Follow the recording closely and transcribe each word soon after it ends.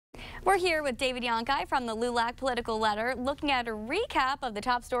We're here with David Yonki from the LULAC Political Letter, looking at a recap of the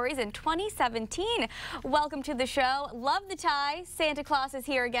top stories in 2017. Welcome to the show. Love the tie. Santa Claus is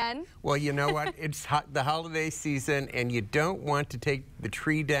here again. Well, you know what? It's the holiday season, and you don't want to take the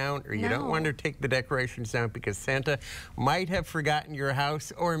tree down, or you don't want to take the decorations down, because Santa might have forgotten your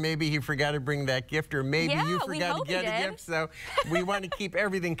house, or maybe he forgot to bring that gift, or maybe you forgot to get a gift. So we want to keep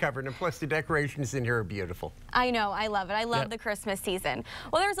everything covered, and plus the decorations in here are beautiful. I know. I love it. I love the Christmas season.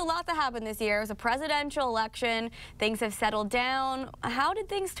 Well, there's a lot that happened this year. It was a presidential election. Things have settled down. How did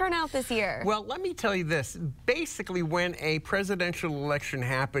things turn out this year? Well, let me tell you this. Basically, when a presidential election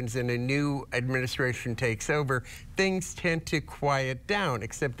happens and a new administration takes over, things tend to quiet down,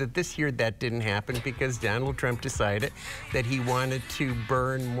 except that this year that didn't happen because Donald Trump decided that he wanted to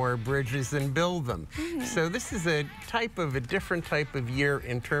burn more bridges than build them. So this is a different type of year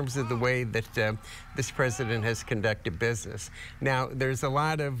in terms of the way that this president has conducted business. Now, there's a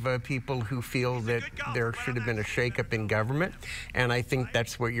lot of people who feel that there should have been a shakeup in government, and I think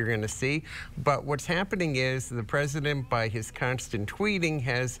that's what you're going to see. But what's happening is the president, by his constant tweeting,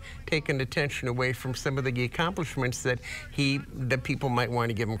 has taken attention away from some of the accomplishments that people might want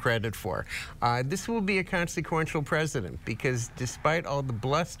to give him credit for. This will be a consequential president because despite all the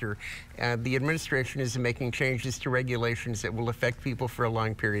bluster, the administration is making changes to regulations that will affect people for a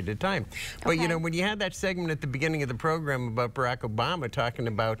long period of time. But you know, when you had that segment at the beginning of the program about Barack Obama talking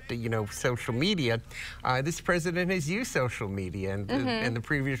about social media, this president has used social media, and the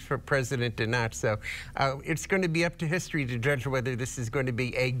previous president did not. So it's going to be up to history to judge whether this is going to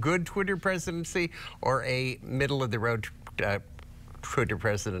be a good Twitter presidency or a middle-of-the-road Twitter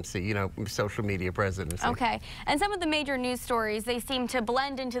presidency, social media presidency. Okay. And some of the major news stories, they seem to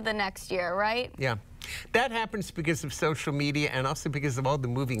blend into the next year, right? Yeah. That happens because of social media and also because of all the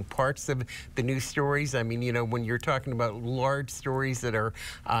moving parts of the news stories. I mean, when you're talking about large stories that are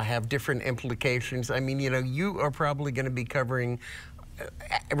have different implications, I mean, you are probably going to be covering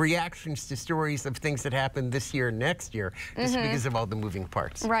reactions to stories of things that happened this year, next year, just because of all the moving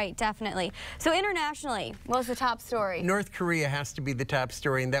parts. Right, definitely. So internationally, what's the top story? North Korea has to be the top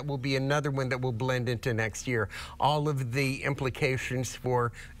story, and that will be another one that will blend into next year. All of the implications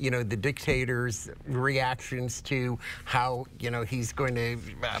for, the dictator's reactions to how, he's going to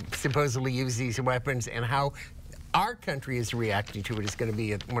supposedly use these weapons, and how our country is reacting to it is going to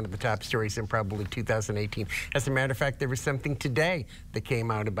be one of the top stories in probably 2018. As a matter of fact, there was something today that came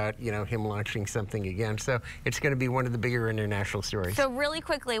out about, him launching something again. So it's going to be one of the bigger international stories. So really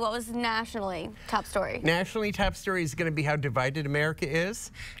quickly, what was nationally top story? Nationally, top story is going to be how divided America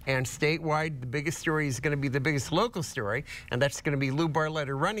is. And statewide, the biggest story is going to be the biggest local story. And that's going to be Lou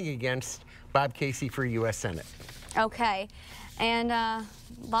Barletta running against Bob Casey for U.S. Senate. Okay. And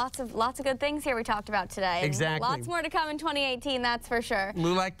lots of good things here we talked about today. Exactly. Lots more to come in 2018, that's for sure.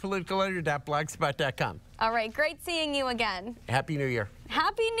 LULACpoliticalletter.blogspot.com. All right, great seeing you again. Happy New Year.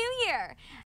 Happy New Year.